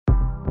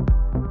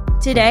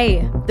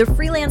Today, the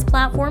freelance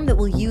platform that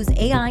will use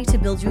AI to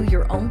build you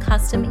your own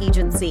custom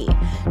agency.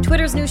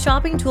 Twitter's new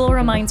shopping tool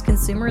reminds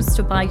consumers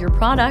to buy your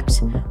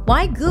product.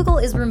 Why Google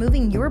is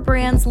removing your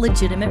brand's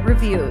legitimate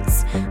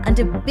reviews. And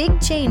a big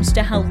change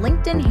to how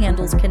LinkedIn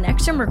handles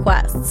connection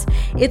requests.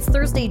 It's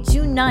Thursday,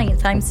 June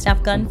 9th. I'm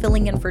Steph Gunn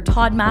filling in for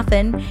Todd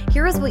Maffin.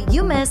 Here is what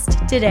you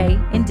missed today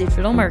in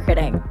digital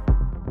marketing.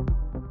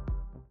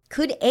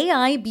 Could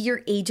AI be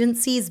your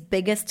agency's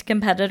biggest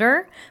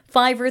competitor?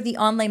 Fiverr, the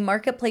online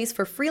marketplace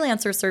for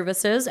freelancer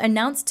services,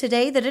 announced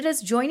today that it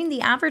is joining the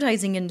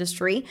advertising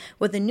industry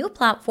with a new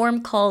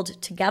platform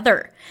called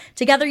Together.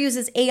 Together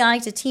uses AI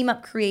to team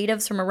up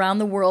creatives from around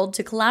the world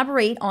to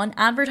collaborate on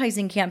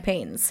advertising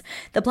campaigns.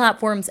 The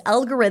platform's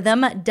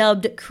algorithm,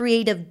 dubbed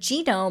Creative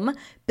Genome,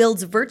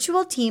 builds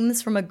virtual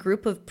teams from a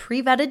group of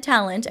pre-vetted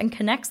talent and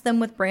connects them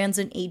with brands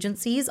and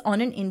agencies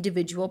on an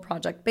individual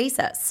project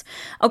basis.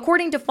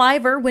 According to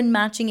Fiverr, when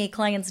matching a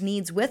client's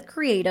needs with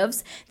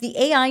creatives, the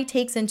AI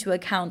takes into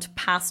account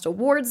past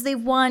awards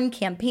they've won,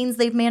 campaigns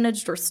they've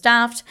managed or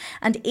staffed,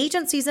 and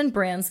agencies and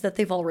brands that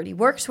they've already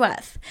worked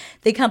with.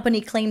 The company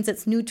claims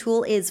its new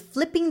tool is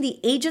flipping the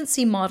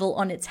agency model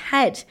on its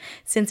head,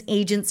 since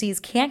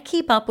agencies can't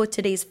keep up with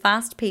today's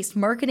fast-paced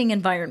marketing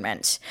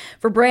environment.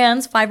 For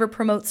brands, Fiverr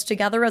promotes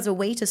Together as a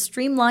way to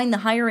streamline the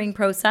hiring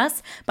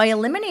process by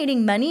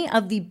eliminating many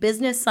of the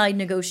business side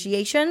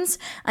negotiations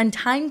and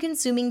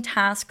time-consuming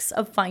tasks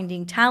of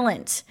finding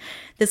talent.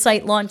 The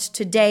site launched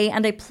today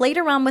and I played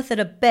around with it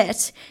a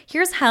bit.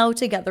 Here's how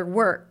Together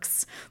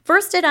works.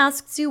 First, it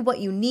asks you what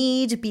you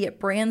need, be it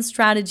brand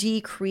strategy,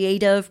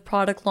 creative,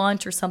 product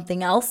launch, or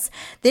something else.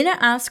 Then it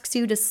asks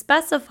you to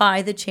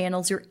specify the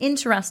channels you're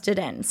interested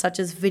in, such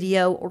as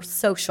video or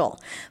social.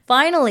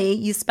 Finally,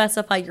 you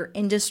specify your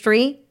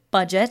industry,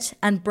 budget,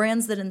 and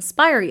brands that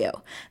inspire you.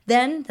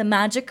 Then the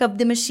magic of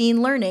the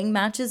machine learning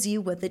matches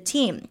you with a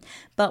team.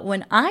 But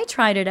when I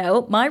tried it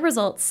out, my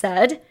results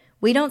said,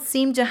 we don't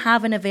seem to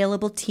have an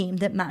available team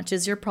that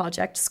matches your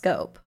project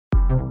scope.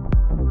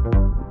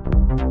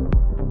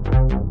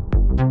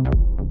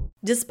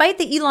 Despite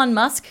the Elon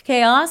Musk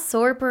chaos,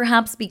 or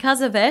perhaps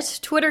because of it,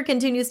 Twitter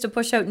continues to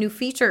push out new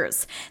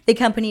features. The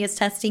company is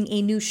testing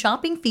a new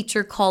shopping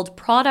feature called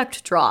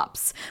Product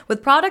Drops.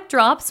 With Product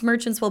Drops,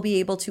 merchants will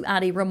be able to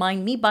add a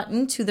Remind Me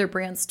button to their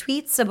brand's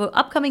tweets about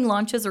upcoming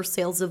launches or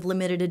sales of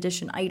limited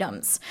edition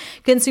items.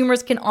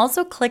 Consumers can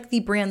also click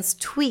the brand's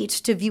tweet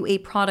to view a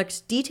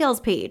product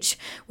details page,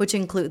 which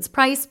includes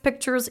price,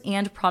 pictures,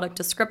 and product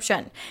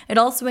description. It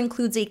also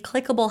includes a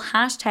clickable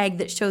hashtag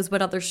that shows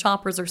what other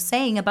shoppers are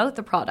saying about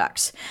the product.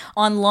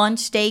 On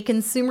launch day,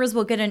 consumers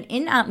will get an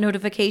in-app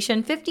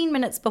notification 15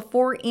 minutes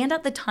before and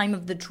at the time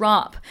of the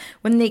drop.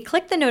 When they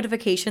click the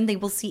notification, they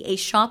will see a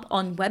Shop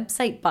on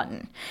Website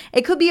button.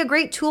 It could be a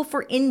great tool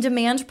for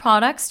in-demand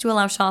products to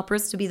allow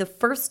shoppers to be the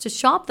first to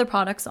shop the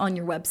products on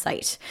your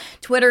website.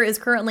 Twitter is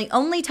currently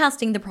only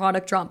testing the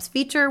Product Drops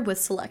feature with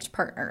select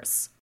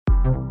partners.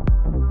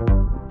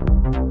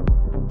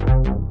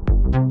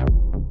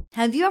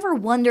 Have you ever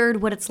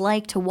wondered what it's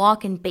like to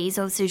walk in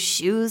Bezos'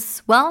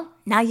 shoes? Well,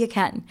 now you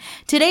can.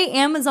 Today,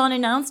 Amazon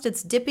announced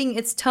it's dipping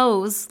its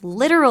toes,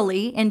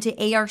 literally, into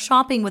AR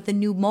shopping with a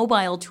new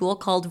mobile tool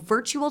called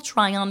Virtual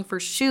Try-On for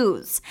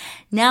Shoes.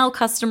 Now,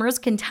 customers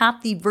can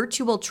tap the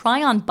Virtual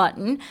Try-On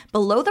button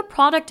below the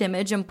product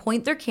image and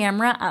point their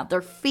camera at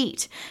their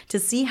feet to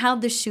see how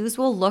the shoes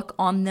will look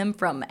on them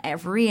from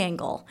every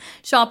angle.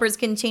 Shoppers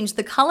can change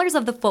the colors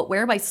of the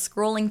footwear by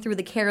scrolling through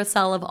the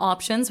carousel of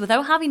options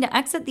without having to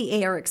exit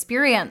the AR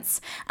experience,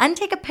 and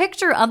take a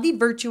picture of the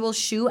virtual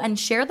shoe and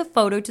share the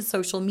photo to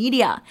social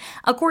media.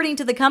 According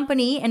to the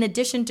company, in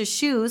addition to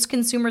shoes,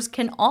 consumers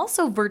can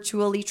also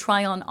virtually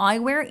try on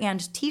eyewear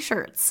and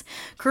t-shirts.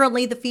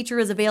 Currently, the feature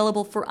is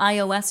available for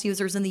iOS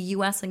users in the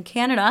US and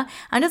Canada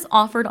and is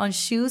offered on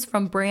shoes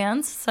from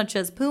brands such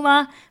as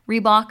Puma,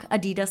 Reebok,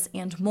 Adidas,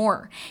 and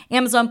more.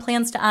 Amazon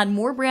plans to add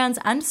more brands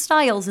and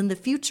styles in the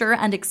future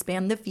and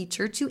expand the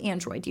feature to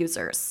Android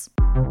users.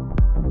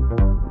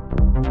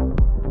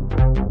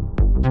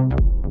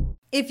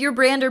 If your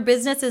brand or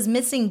business is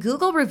missing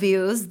Google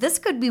reviews, this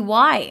could be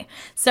why.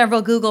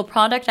 Several Google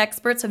product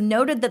experts have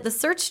noted that the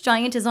search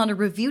giant is on a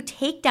review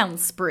takedown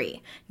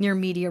spree, Near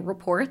Media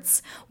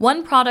reports.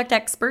 One product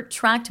expert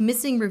tracked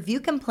missing review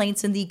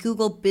complaints in the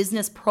Google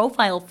Business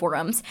Profile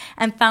forums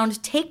and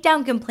found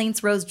takedown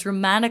complaints rose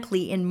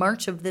dramatically in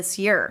March of this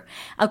year.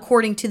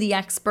 According to the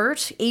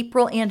expert,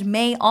 April and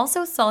May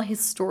also saw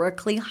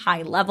historically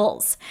high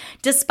levels.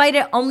 Despite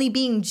it only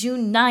being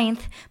June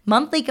 9th,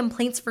 monthly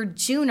complaints for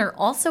June are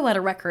also at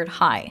a record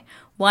high.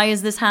 Why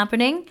is this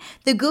happening?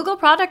 The Google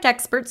product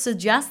experts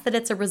suggest that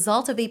it's a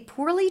result of a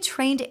poorly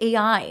trained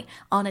AI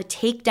on a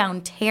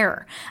takedown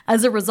tear.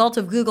 As a result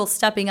of Google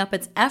stepping up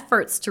its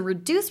efforts to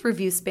reduce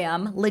review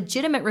spam,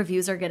 legitimate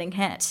reviews are getting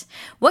hit.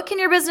 What can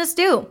your business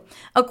do?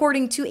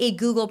 According to a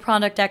Google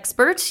product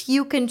expert,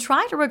 you can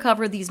try to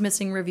recover these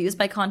missing reviews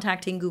by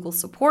contacting Google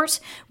support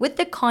with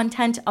the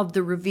content of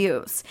the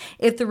reviews.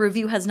 If the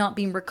review has not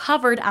been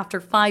recovered after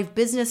 5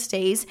 business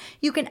days,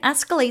 you can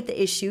escalate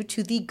the issue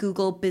to the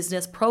Google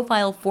Business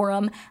Profile Health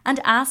Forum and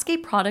ask a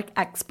product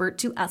expert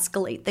to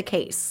escalate the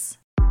case.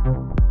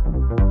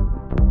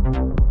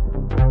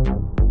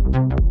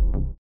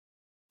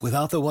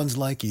 Without the ones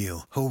like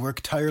you, who work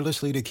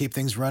tirelessly to keep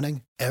things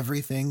running,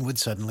 everything would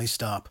suddenly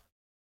stop.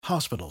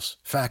 Hospitals,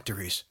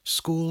 factories,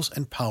 schools,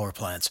 and power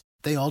plants,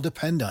 they all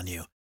depend on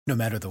you. No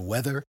matter the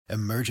weather,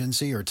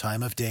 emergency, or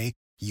time of day,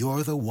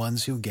 you're the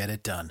ones who get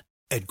it done.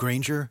 At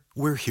Grainger,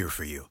 we're here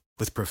for you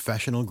with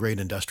professional-grade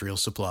industrial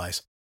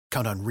supplies.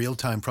 Count on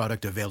real-time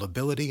product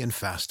availability and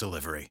fast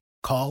delivery.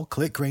 Call,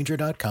 click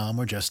Grainger.com,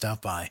 or just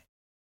stop by.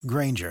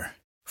 Grainger,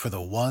 for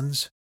the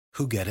ones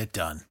who get it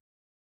done.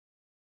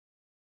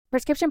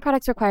 Prescription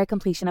products require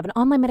completion of an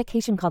online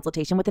medication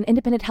consultation with an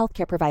independent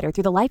healthcare provider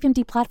through the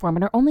LifeMD platform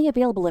and are only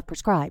available if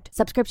prescribed.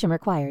 Subscription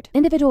required.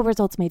 Individual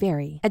results may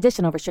vary.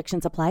 Additional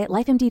restrictions apply at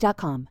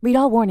lifemd.com. Read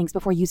all warnings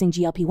before using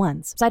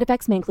GLP-1s. Side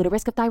effects may include a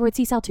risk of thyroid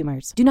C-cell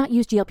tumors. Do not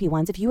use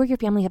GLP-1s if you or your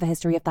family have a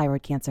history of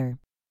thyroid cancer.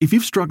 If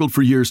you've struggled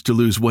for years to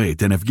lose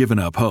weight and have given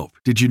up hope,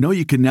 did you know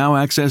you can now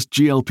access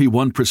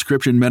GLP-1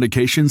 prescription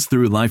medications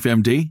through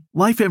LifeMD?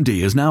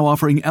 LifeMD is now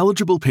offering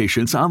eligible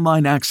patients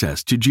online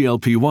access to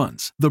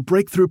GLP-1s, the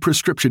breakthrough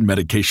prescription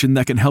medication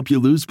that can help you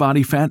lose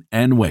body fat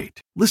and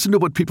weight. Listen to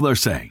what people are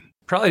saying.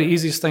 Probably the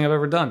easiest thing I've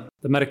ever done.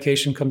 The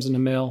medication comes in the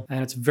mail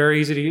and it's very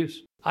easy to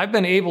use. I've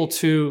been able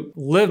to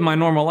live my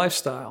normal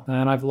lifestyle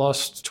and I've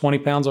lost 20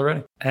 pounds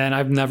already and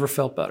I've never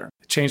felt better.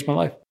 It changed my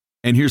life.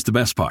 And here's the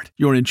best part.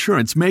 Your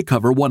insurance may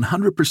cover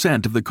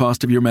 100% of the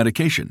cost of your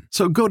medication.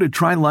 So go to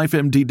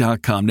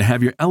TryLifeMD.com to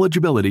have your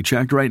eligibility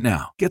checked right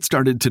now. Get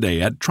started today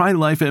at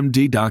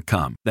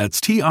TryLifeMD.com. That's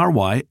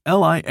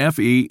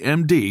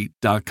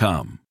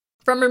TryLifeMD.com.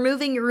 From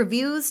removing your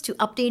reviews to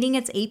updating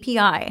its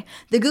API,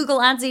 the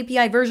Google Ads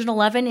API version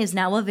 11 is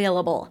now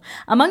available.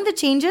 Among the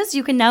changes,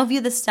 you can now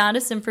view the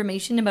status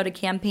information about a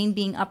campaign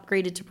being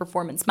upgraded to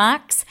Performance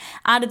Max,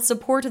 added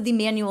support of the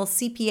manual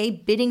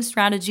CPA bidding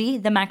strategy,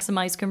 the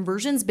Maximize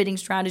Conversions bidding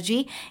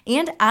strategy,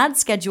 and ad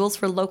schedules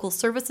for local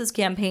services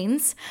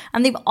campaigns.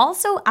 And they've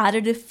also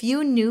added a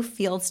few new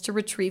fields to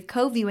retrieve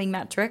co-viewing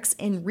metrics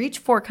in Reach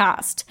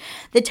Forecast.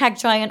 The tech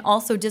giant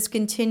also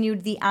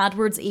discontinued the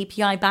AdWords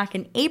API back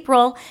in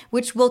April,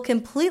 which will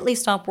completely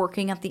stop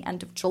working at the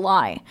end of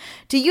July.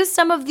 To use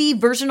some of the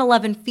version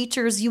 11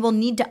 features, you will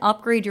need to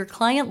upgrade your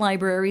client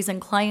libraries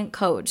and client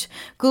code.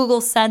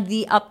 Google said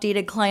the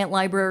updated client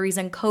libraries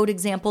and code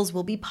examples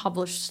will be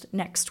published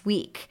next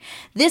week.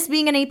 This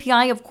being an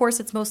API, of course,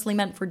 it's mostly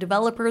meant for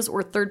developers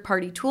or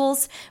third-party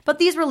tools, but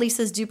these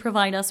releases do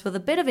provide us with a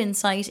bit of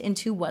insight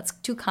into what's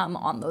to come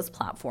on those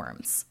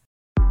platforms.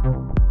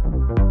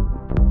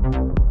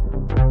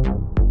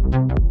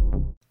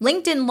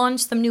 LinkedIn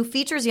launched some new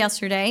features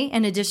yesterday,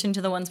 in addition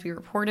to the ones we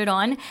reported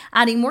on,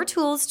 adding more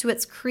tools to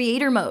its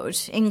creator mode,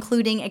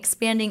 including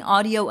expanding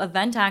audio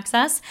event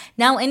access.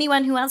 Now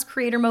anyone who has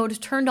creator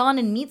mode turned on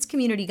and meets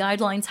community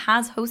guidelines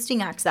has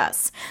hosting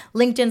access.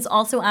 LinkedIn's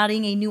also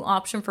adding a new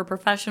option for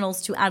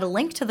professionals to add a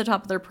link to the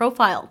top of their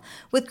profile.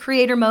 With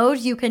creator mode,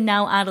 you can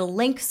now add a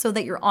link so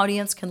that your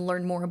audience can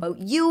learn more about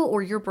you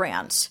or your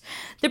brand.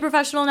 The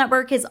professional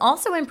network is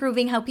also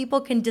improving how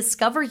people can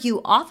discover you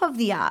off of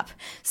the app.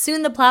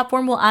 Soon the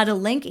platform will add a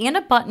link and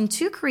a button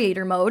to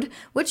creator mode,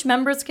 which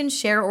members can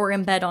share or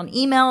embed on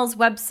emails,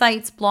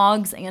 websites,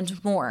 blogs,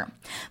 and more.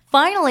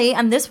 Finally,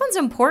 and this one's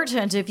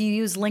important if you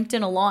use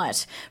LinkedIn a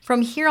lot,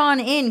 from here on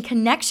in,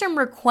 connection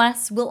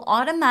requests will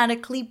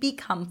automatically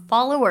become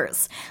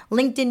followers.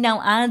 LinkedIn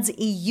now adds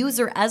a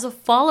user as a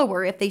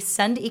follower if they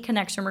send a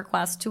connection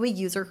request to a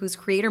user whose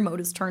creator mode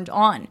is turned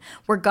on,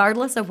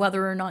 regardless of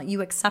whether or not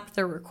you accept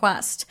their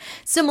request.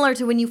 Similar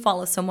to when you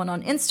follow someone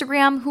on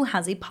Instagram who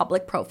has a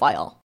public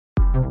profile.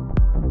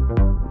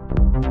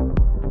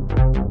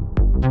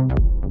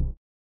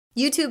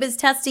 YouTube is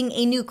testing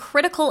a new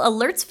critical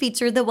alerts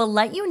feature that will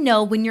let you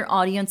know when your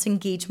audience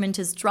engagement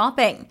is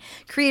dropping.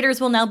 Creators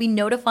will now be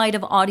notified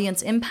of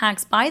audience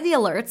impacts by the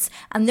alerts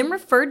and then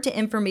referred to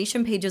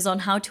information pages on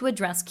how to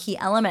address key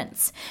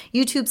elements.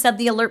 YouTube said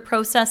the alert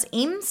process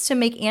aims to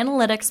make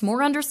analytics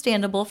more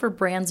understandable for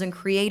brands and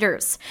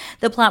creators.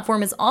 The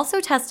platform is also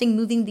testing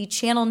moving the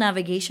channel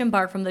navigation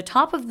bar from the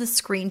top of the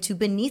screen to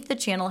beneath the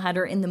channel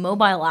header in the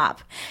mobile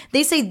app.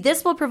 They say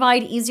this will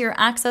provide easier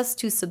access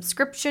to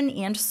subscription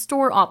and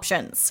store options.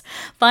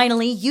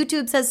 Finally,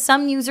 YouTube says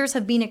some users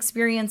have been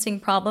experiencing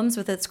problems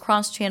with its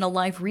cross-channel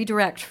live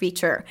redirect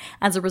feature.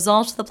 As a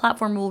result, the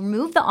platform will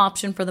remove the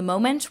option for the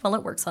moment while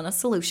it works on a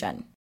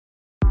solution.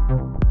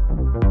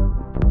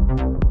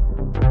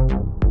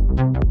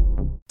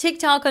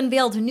 TikTok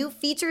unveiled new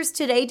features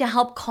today to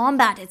help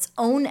combat its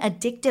own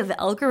addictive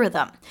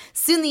algorithm.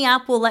 Soon the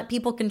app will let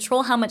people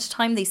control how much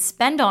time they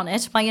spend on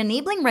it by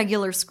enabling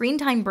regular screen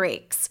time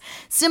breaks.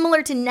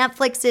 Similar to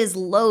Netflix's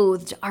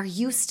Loathed, Are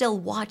You Still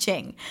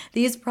Watching?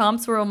 These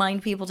prompts will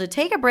remind people to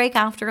take a break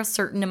after a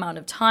certain amount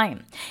of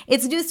time.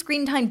 Its new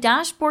screen time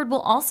dashboard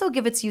will also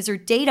give its user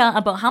data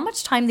about how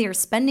much time they are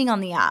spending on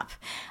the app.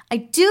 I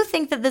do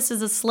think that this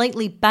is a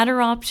slightly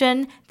better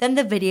option than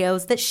the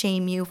videos that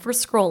shame you for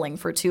scrolling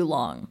for too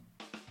long.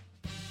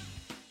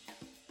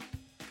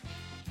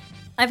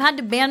 I've had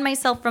to ban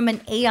myself from an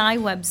AI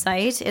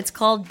website. It's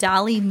called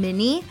DALL-E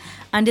Mini,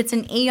 and it's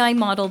an AI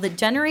model that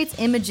generates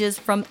images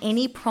from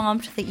any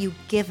prompt that you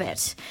give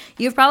it.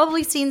 You've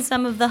probably seen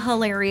some of the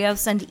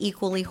hilarious and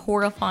equally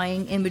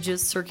horrifying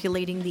images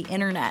circulating the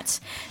internet.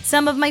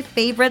 Some of my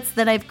favorites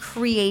that I've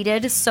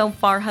created so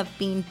far have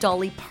been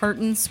Dolly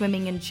Parton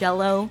swimming in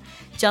Jell-O,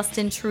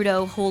 Justin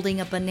Trudeau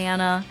holding a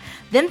banana.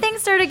 Then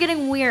things started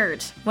getting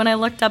weird when I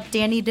looked up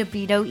Danny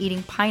DeVito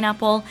eating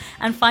pineapple,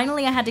 and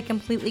finally I had to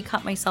completely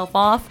cut myself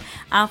off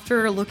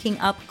after looking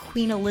up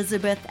Queen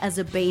Elizabeth as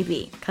a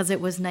baby, because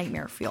it was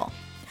nightmare fuel.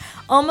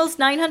 Almost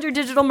 900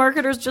 digital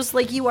marketers just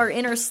like you are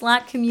in our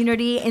Slack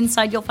community.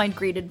 Inside you'll find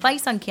great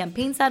advice on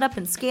campaign setup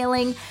and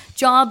scaling.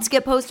 Jobs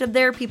get posted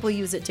there. People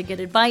use it to get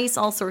advice,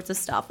 all sorts of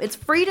stuff. It's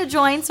free to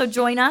join, so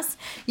join us.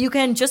 You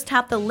can just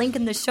tap the link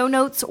in the show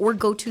notes or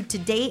go to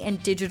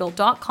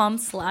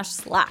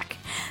todayanddigital.com/Slack.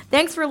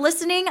 Thanks for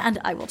listening, and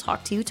I will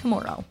talk to you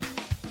tomorrow.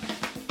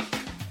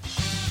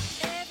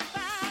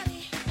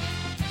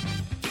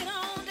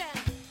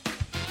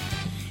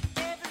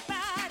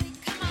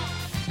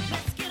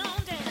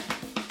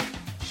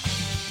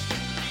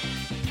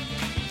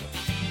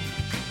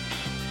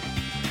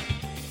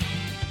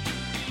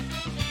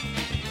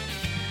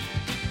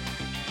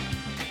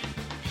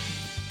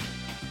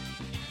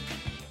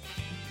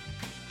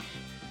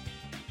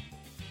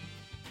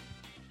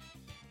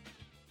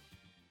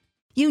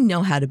 You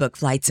know how to book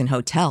flights and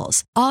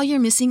hotels. All you're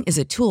missing is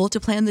a tool to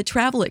plan the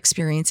travel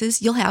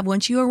experiences you'll have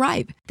once you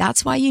arrive.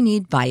 That's why you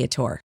need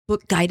Viator.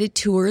 Book guided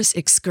tours,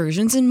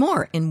 excursions, and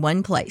more in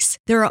one place.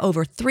 There are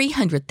over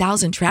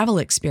 300,000 travel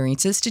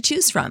experiences to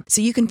choose from, so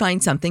you can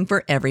find something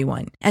for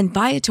everyone. And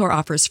Viator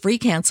offers free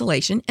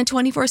cancellation and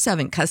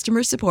 24/7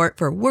 customer support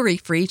for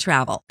worry-free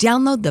travel.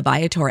 Download the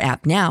Viator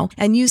app now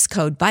and use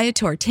code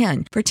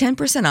Viator10 for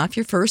 10% off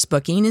your first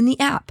booking in the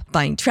app.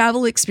 Find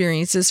travel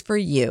experiences for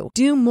you.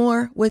 Do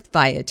more with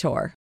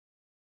Viator.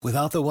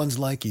 Without the ones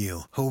like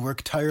you, who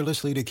work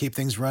tirelessly to keep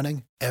things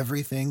running,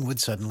 everything would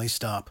suddenly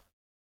stop.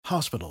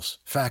 Hospitals,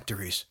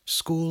 factories,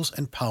 schools,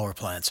 and power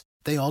plants,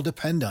 they all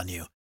depend on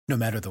you. No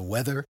matter the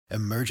weather,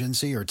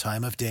 emergency, or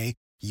time of day,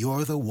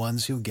 you're the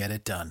ones who get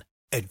it done.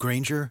 At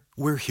Grainger,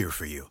 we're here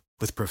for you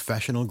with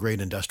professional-grade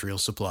industrial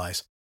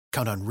supplies.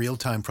 Count on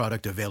real-time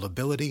product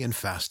availability and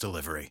fast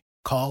delivery.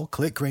 Call,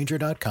 click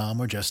Grainger.com,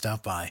 or just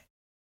stop by.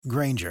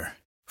 Grainger,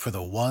 for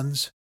the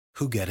ones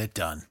who get it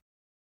done.